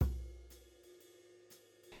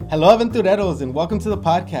Hello, aventureros, and welcome to the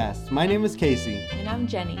podcast. My name is Casey. And I'm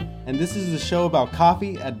Jenny. And this is the show about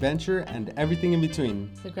coffee, adventure, and everything in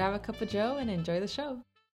between. So grab a cup of joe and enjoy the show.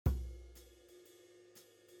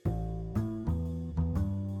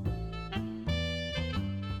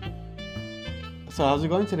 So how's it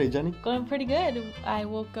going today, Jenny? Going pretty good. I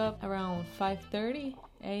woke up around 5:30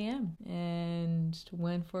 a.m. and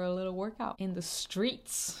went for a little workout in the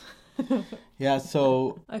streets. Yeah,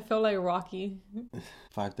 so I felt like Rocky.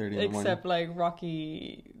 5:30 in the morning. Except like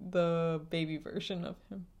Rocky, the baby version of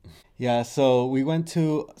him. Yeah, so we went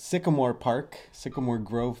to Sycamore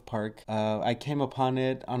Grove Park. I came upon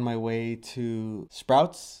it on my way to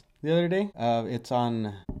Sprouts the other day. It's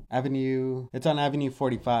on Avenue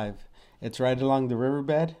 45. It's right along the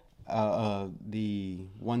riverbed. The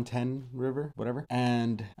 110 river, whatever.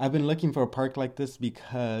 And I've been looking for a park like this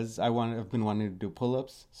because I've been wanting to do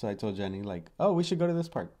pull-ups. So I told Jenny, we should go to this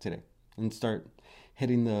park today and start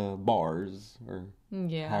hitting the bars, or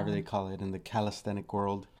however they call it in the calisthenic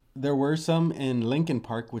world. There were some in Lincoln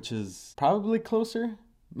Park, which is probably closer,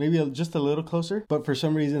 maybe just a little closer. But for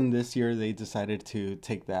some reason this year they decided to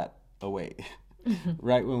take that away.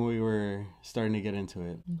 Right when we were starting to get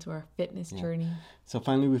into our fitness journey. So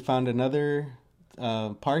finally we found another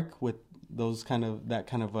park with that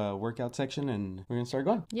kind of workout section, and we're gonna start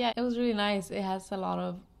going. Yeah, it was really nice. It has a lot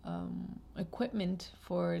of equipment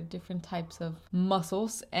for different types of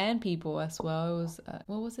muscles and people as well. It was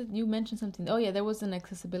what was it? You mentioned something. Oh yeah, there was an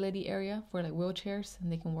accessibility area for like wheelchairs,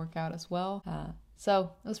 and they can work out as well.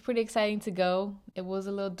 So it was pretty exciting to go. It was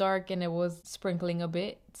a little dark and it was sprinkling a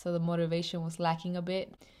bit, so the motivation was lacking a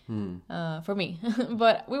bit for me.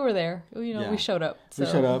 But we were there. We showed up. So.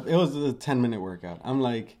 We showed up. It was a 10-minute workout. I'm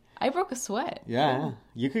like... I broke a sweat. Yeah.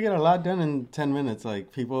 You could get a lot done in 10 minutes.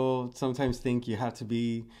 Like, people sometimes think you have to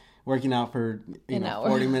be working out for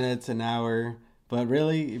 40 minutes, an hour. But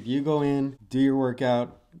really, if you go in, do your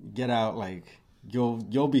workout, get out,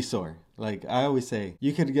 you'll be sore. Like I always say,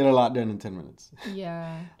 you could get a lot done in 10 minutes.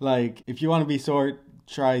 Yeah. Like if you want to be sore,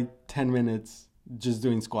 try 10 minutes just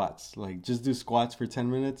doing squats. Like just do squats for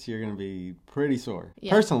 10 minutes. You're going to be pretty sore.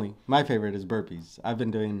 Yeah. Personally, my favorite is burpees. I've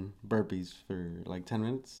been doing burpees for like 10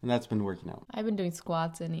 minutes and that's been working out. I've been doing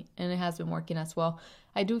squats and it has been working as well.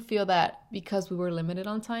 I do feel that because we were limited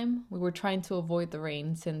on time, we were trying to avoid the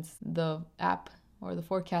rain since the app or the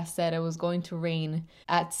forecast said it was going to rain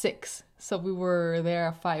at 6. So we were there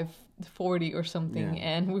at 5:40 or something,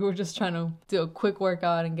 and we were just trying to do a quick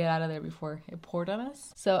workout and get out of there before it poured on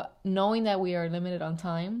us. So knowing that we are limited on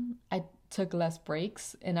time, I took less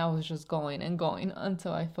breaks, and I was just going and going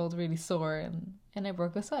until I felt really sore, and I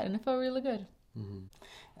broke a sweat, and it felt really good. Mm-hmm.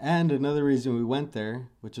 And another reason we went there,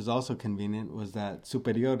 which is also convenient, was that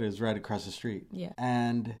Superior is right across the street. Yeah.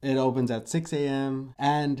 And it opens at 6 a.m.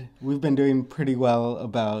 And we've been doing pretty well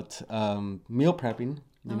about meal prepping,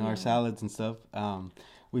 our salads and stuff.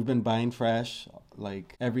 We've been buying fresh,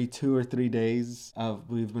 like every 2 or 3 days.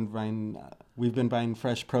 We've been buying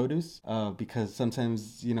fresh produce because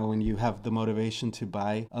sometimes, when you have the motivation to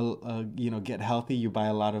buy, get healthy, you buy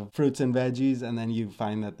a lot of fruits and veggies, and then you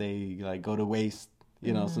find that they go to waste.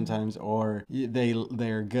 Sometimes, or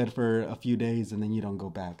they're good for a few days and then you don't go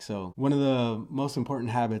back. So one of the most important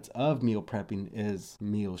habits of meal prepping is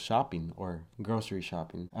meal shopping or grocery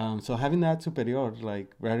shopping. So having that Superior,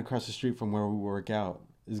 right across the street from where we work out,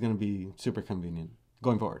 is going to be super convenient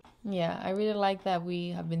going forward. Yeah, I really like that we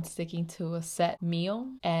have been sticking to a set meal,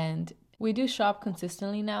 and we do shop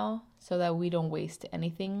consistently now so that we don't waste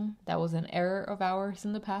anything. That was an error of ours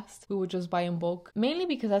in the past. We would just buy in bulk, mainly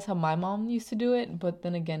because that's how my mom used to do it. But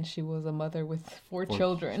then again, she was a mother with four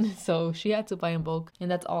children, so she had to buy in bulk, and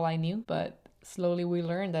that's all I knew. But slowly we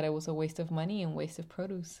learned that it was a waste of money and waste of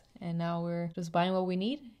produce. And now we're just buying what we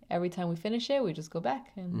need. Every time we finish it, we just go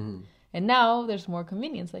back. And now there's more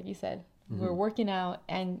convenience, like you said. Mm-hmm. We're working out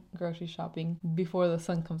and grocery shopping before the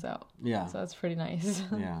sun comes out. Yeah. So that's pretty nice.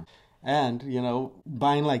 Yeah. And,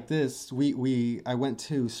 buying like this, I went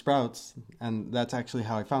to Sprouts, and that's actually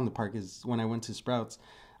how I found the park, is when I went to Sprouts,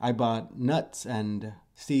 I bought nuts and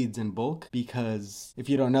seeds in bulk, because if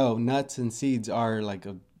you don't know, nuts and seeds are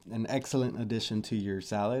an excellent addition to your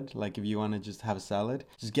salad. Like if you want to just have a salad,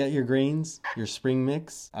 just get your greens, your spring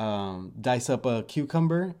mix, dice up a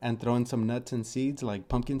cucumber and throw in some nuts and seeds like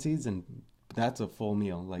pumpkin seeds, and that's a full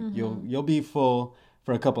meal. You'll be full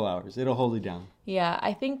for a couple hours. It'll hold you down. Yeah,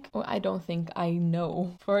 I don't think I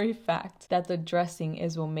know for a fact that the dressing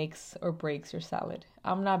is what makes or breaks your salad.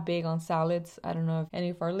 I'm not big on salads. I don't know if any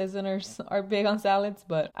of our listeners are big on salads,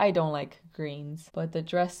 but I don't like greens. But the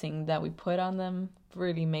dressing that we put on them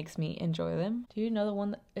really makes me enjoy them. Do you know the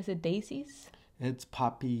one is it Daisy's? It's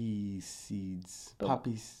Poppy Seeds. But-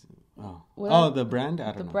 Poppies. Oh. Well, Oh, the brand? I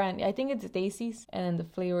don't The know. brand, I think it's Daisies, and then the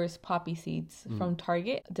flavor is poppy seeds from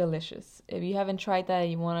Target. Delicious. If you haven't tried that,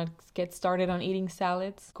 you want to get started on eating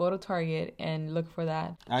salads, go to Target and look for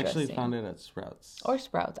that. I actually dressing. found it at Sprouts. Or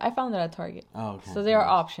Sprouts. I found it at Target. Oh, okay. So there are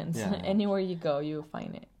Nice. options. Yeah, yeah. Anywhere you go, you'll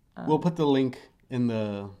find it. We'll put the link in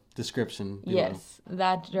the description below. Yes,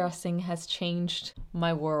 that dressing has changed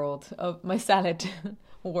my world, of my salad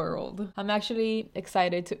world. I'm actually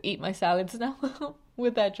excited to eat my salads now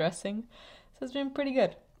with that dressing. So it's been pretty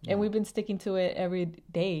good. And we've been sticking to it every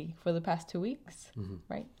day for the past 2 weeks,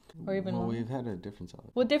 right? Or even Well, longer. we've had a different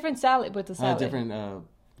salad. Well, different salad, but the salad. Different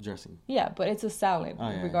dressing. Yeah, but it's a salad Oh,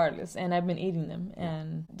 yeah, regardless. And I've been eating them.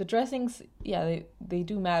 And the dressings, yeah, they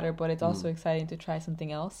do matter, but it's also exciting to try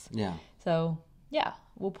something else. Yeah. So, yeah,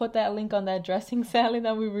 we'll put that link on that dressing salad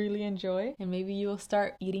that we really enjoy. And maybe you'll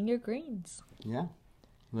start eating your greens. Yeah.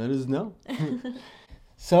 Let us know.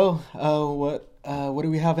 So, what do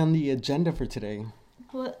we have on the agenda for today?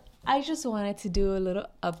 Well, I just wanted to do a little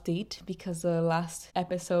update because the last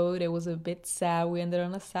episode, it was a bit sad. We ended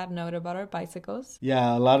on a sad note about our bicycles.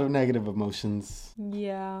 Yeah, a lot of negative emotions.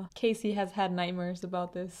 Yeah. Casey has had nightmares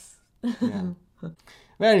about this. Yeah. But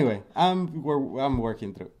anyway, I'm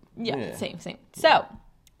working through it. Yeah, same. So,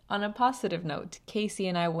 on a positive note, Casey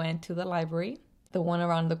and I went to the library, the one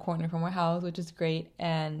around the corner from our house, which is great.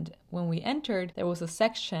 And when we entered, there was a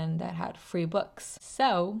section that had free books.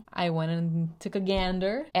 So I went and took a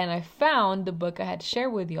gander, and I found the book I had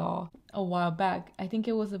shared with y'all a while back. I think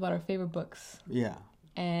it was about our favorite books. Yeah.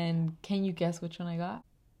 And can you guess which one I got?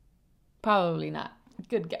 Probably not.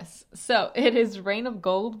 Good guess. So it is Reign of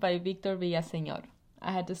Gold by Victor Villaseñor.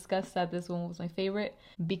 I had discussed that this one was my favorite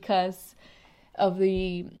because of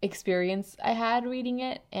the experience I had reading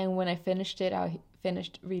it. And when I finished it, I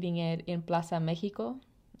finished reading it in Plaza Mexico.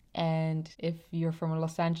 And if you're from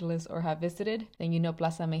Los Angeles or have visited, then you know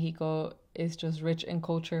Plaza Mexico is just rich in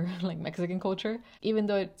culture, like Mexican culture, even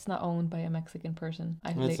though it's not owned by a Mexican person.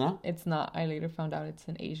 It's not? It's not. I later found out it's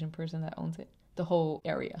an Asian person that owns it, the whole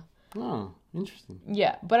area. Oh, interesting.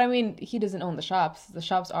 Yeah, but I mean, he doesn't own the shops. The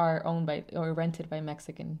shops are owned by or rented by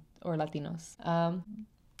Mexican or Latinos.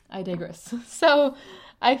 I digress. So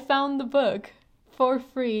I found the book for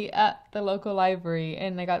free at the local library,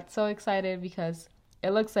 and I got so excited because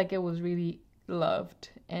it looks like it was really loved,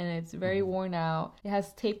 and it's very worn out. It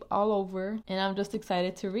has tape all over, and I'm just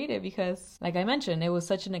excited to read it because, like I mentioned, it was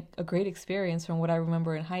such a great experience from what I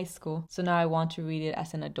remember in high school. So now I want to read it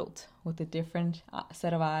as an adult with a different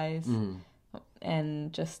set of eyes.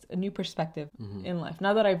 And just a new perspective in life.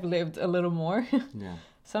 Now that I've lived a little more. Yeah.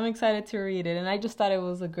 So I'm excited to read it. And I just thought it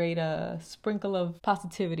was a great sprinkle of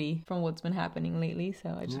positivity from what's been happening lately.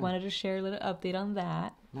 So I just wanted to share a little update on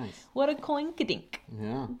that. Nice. What a coinkydink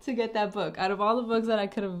Yeah. to get that book. Out of all the books that I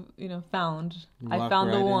could have, found, I walked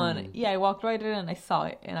found the right one. in. Yeah, I walked right in and I saw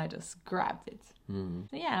it and I just grabbed it. Mm.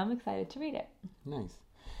 So yeah, I'm excited to read it. Nice.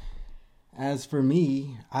 As for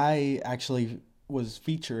me, I actually was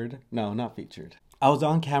featured. No, not featured. I was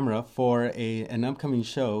on camera for an upcoming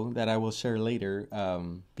show that I will share later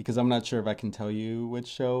because I'm not sure if I can tell you which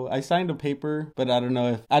show. I signed a paper, but I don't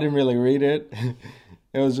know if I didn't really read it.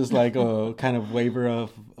 It was just like a kind of waiver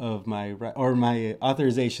of my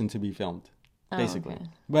authorization to be filmed, basically. okay.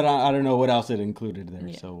 But I don't know what else it included there,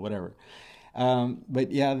 Yeah. so whatever.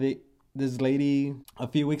 But yeah, this lady, a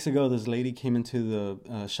few weeks ago, this lady came into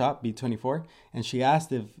the shop, B24, and she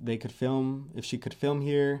asked if she could film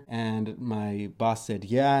here. And my boss said,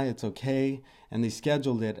 yeah, it's okay. And they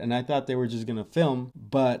scheduled it. And I thought they were just going to film,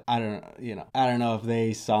 but I don't know if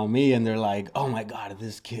they saw me and they're like, oh my God,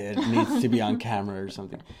 this kid needs to be on camera or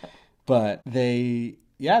something. But they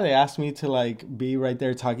asked me to like be right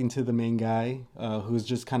there talking to the main guy who's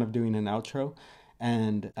just kind of doing an outro.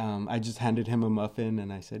 And I just handed him a muffin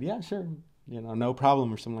and I said, yeah, sure. No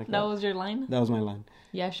problem or something like that. That was your line? That was my line.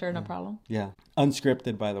 Yeah, sure, no problem. Yeah.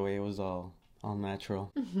 Unscripted, by the way. It was all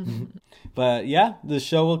natural. But yeah, the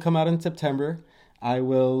show will come out in September. I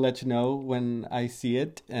will let you know when I see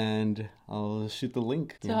it and I'll shoot the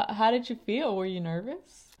link. So how did you feel? Were you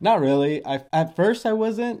nervous? Not really. At first I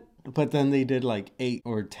wasn't. But then they did like 8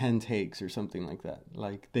 or 10 takes or something like that.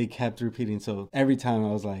 Like they kept repeating. So every time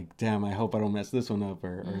I was like, damn, I hope I don't mess this one up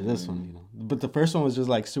or this one, But the first one was just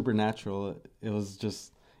like super natural.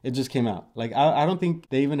 It just came out. Like I don't think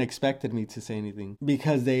they even expected me to say anything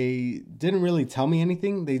because they didn't really tell me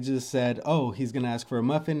anything. They just said, oh, he's going to ask for a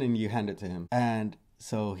muffin and you hand it to him. And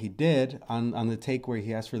so he did on the take where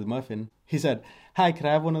he asked for the muffin. He said, hi, could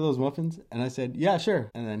I have one of those muffins? And I said, yeah, sure.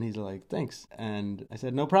 And then he's like, thanks. And I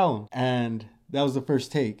said, no problem. And that was the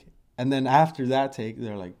first take. And then after that take,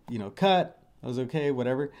 they're like, cut. I was okay,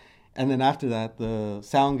 whatever. And then after that, the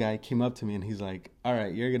sound guy came up to me and he's like, all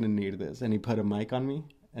right, you're going to need this. And he put a mic on me.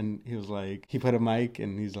 And he was like, he put a mic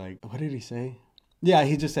and he's like, what did he say? Yeah,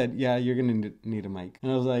 he just said, yeah, you're going to need a mic.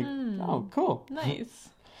 And I was like, oh, cool. Nice.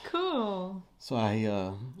 Cool. So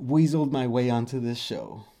I weaseled my way onto this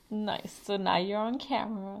show. Nice. So now you're on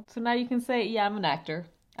camera. So now you can say, yeah, I'm an actor.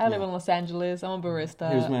 I live in Los Angeles. I'm a barista.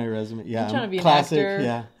 Here's my resume. Yeah, I'm trying to be classic, an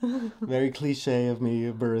actor. Yeah. Very cliche of me,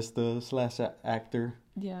 a barista / actor.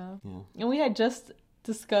 Yeah. Yeah. And we had just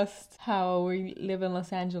discussed how we live in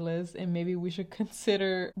Los Angeles and maybe we should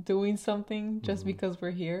consider doing something just because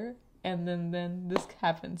we're here. And then this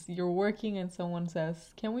happens. You're working and someone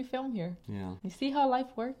says, can we film here? Yeah. You see how life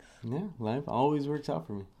works? Yeah, life always works out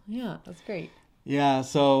for me. Yeah, that's great. Yeah,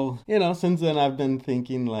 so, you know, since then I've been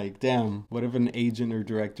thinking, like, damn, what if an agent or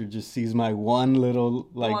director just sees my one little,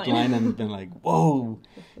 like, line and been like, whoa,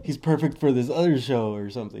 he's perfect for this other show or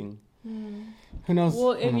something. Who knows?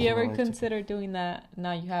 Well, if you ever consider doing that,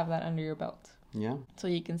 now you have that under your belt. Yeah. So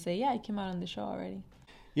you can say, yeah, I came out on the show already.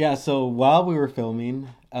 Yeah, so while we were filming,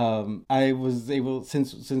 I was able,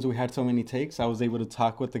 since we had so many takes, I was able to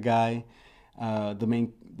talk with the guy, the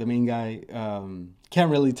main guy. Can't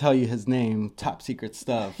really tell you his name, top secret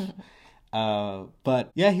stuff. But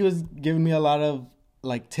yeah, he was giving me a lot of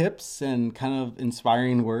like tips and kind of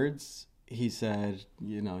inspiring words. He said,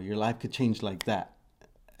 you know, your life could change like that.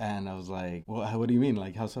 And I was like, well, what do you mean?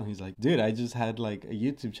 Like, how so? He's like, dude, I just had like a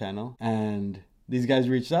YouTube channel and these guys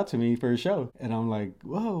reached out to me for a show. And I'm like,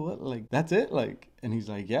 whoa, what? Like, that's it? Like, and he's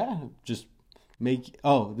like, yeah, just make,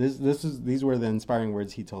 these were the inspiring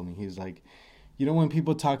words he told me. He was like, you know, when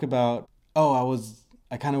people talk about,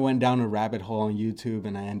 I kind of went down a rabbit hole on YouTube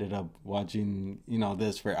and I ended up watching, you know,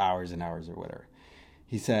 this for hours and hours or whatever.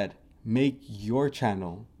 He said, make your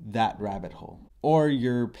channel that rabbit hole, or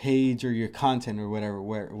your page or your content or whatever,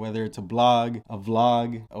 whether it's a blog, a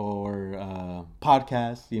vlog, or a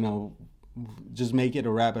podcast, you know, just make it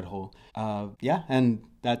a rabbit hole. Yeah, and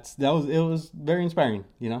it was very inspiring,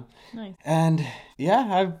 you know. Nice. And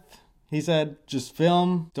yeah, he said, just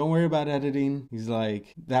film, don't worry about editing. He's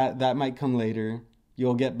like, that might come later.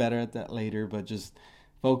 You'll get better at that later, but just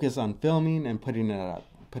focus on filming and putting it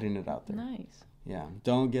out there. Nice. Yeah,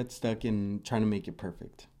 don't get stuck in trying to make it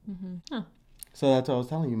perfect. Mm-hmm. Huh. So that's what I was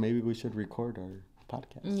telling you. Maybe we should record our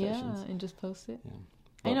podcast sessions. Yeah, and just post it. Yeah.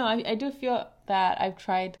 I know, I do feel that I've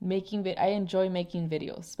tried I enjoy making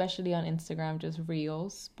videos, especially on Instagram, just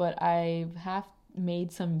reels, but I have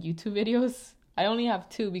made some YouTube videos. I only have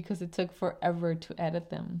 2 because it took forever to edit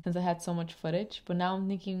them since I had so much footage. But now I'm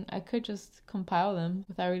thinking I could just compile them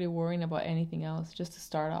without really worrying about anything else, just to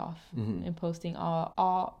start off and posting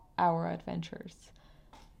all our adventures.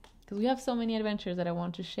 Because we have so many adventures that I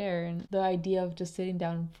want to share. And the idea of just sitting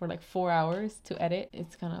down for like 4 hours to edit,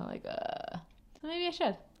 it's kind of like, maybe I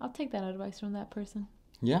should. I'll take that advice from that person.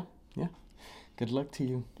 Yeah. Good luck to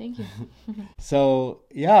you. Thank you. So,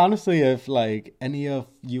 yeah, honestly, if like any of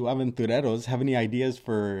you aventureros have any ideas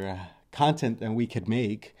for content that we could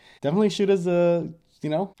make, definitely shoot us a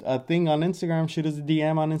thing on Instagram, shoot us a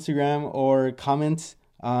DM on Instagram, or comment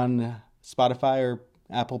on Spotify or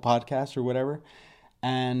Apple Podcasts or whatever.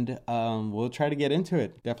 And we'll try to get into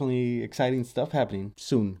it. Definitely exciting stuff happening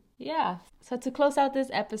soon. Yeah. So to close out this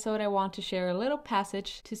episode, I want to share a little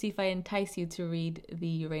passage to see if I entice you to read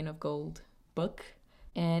the Rain of Gold book.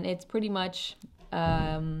 And it's pretty much,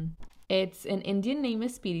 it's an Indian named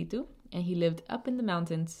Espiritu, and he lived up in the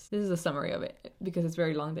mountains. This is a summary of it because it's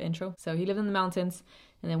very long, the intro. So he lived in the mountains,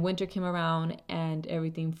 and then winter came around and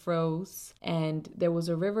everything froze. And there was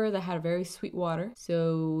a river that had very sweet water.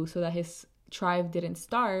 So that his tribe didn't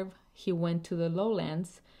starve, he went to the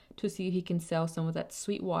lowlands to see if he can sell some of that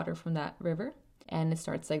sweet water from that river. And it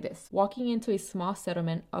starts like this. Walking into a small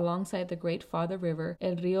settlement alongside the great father river,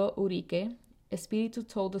 El Rio Urique, Espiritu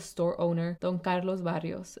told the store owner, Don Carlos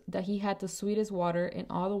Barrios, that he had the sweetest water in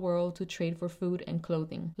all the world to trade for food and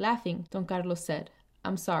clothing. Laughing, Don Carlos said,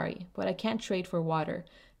 I'm sorry, but I can't trade for water,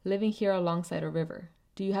 living here alongside a river.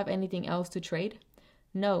 Do you have anything else to trade?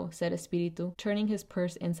 No, said Espiritu, turning his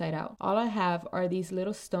purse inside out. All I have are these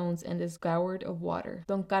little stones and this gourd of water.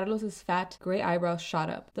 Don Carlos's fat, gray eyebrows shot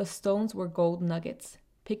up. The stones were gold nuggets.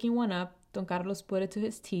 Picking one up, Don Carlos put it to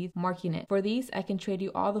his teeth, marking it. For these, I can trade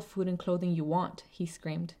you all the food and clothing you want, he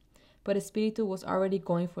screamed. But Espiritu was already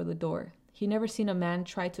going for the door. He'd never seen a man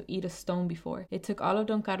try to eat a stone before. It took all of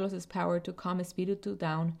Don Carlos's power to calm Espiritu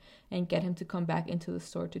down and get him to come back into the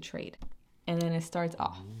store to trade. And then it starts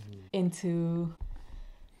off into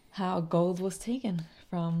how gold was taken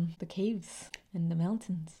from the caves in the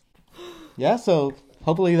mountains. Yeah, so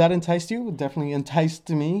hopefully that enticed you. It definitely enticed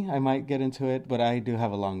me. I might get into it, but I do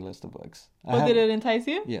have a long list of books. Did it entice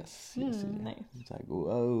you? Yes. Yes. Nice. It's like,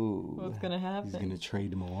 whoa. What's gonna happen? He's gonna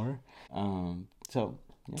trade more. So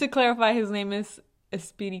yeah. To clarify, his name is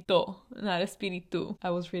Espirito, not Espiritu.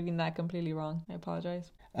 I was reading that completely wrong. I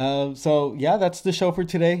apologize. So yeah, that's the show for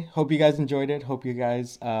today. Hope you guys enjoyed it. Hope you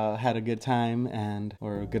guys had a good time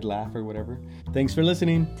or a good laugh or whatever. Thanks for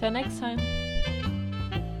listening. Till next time.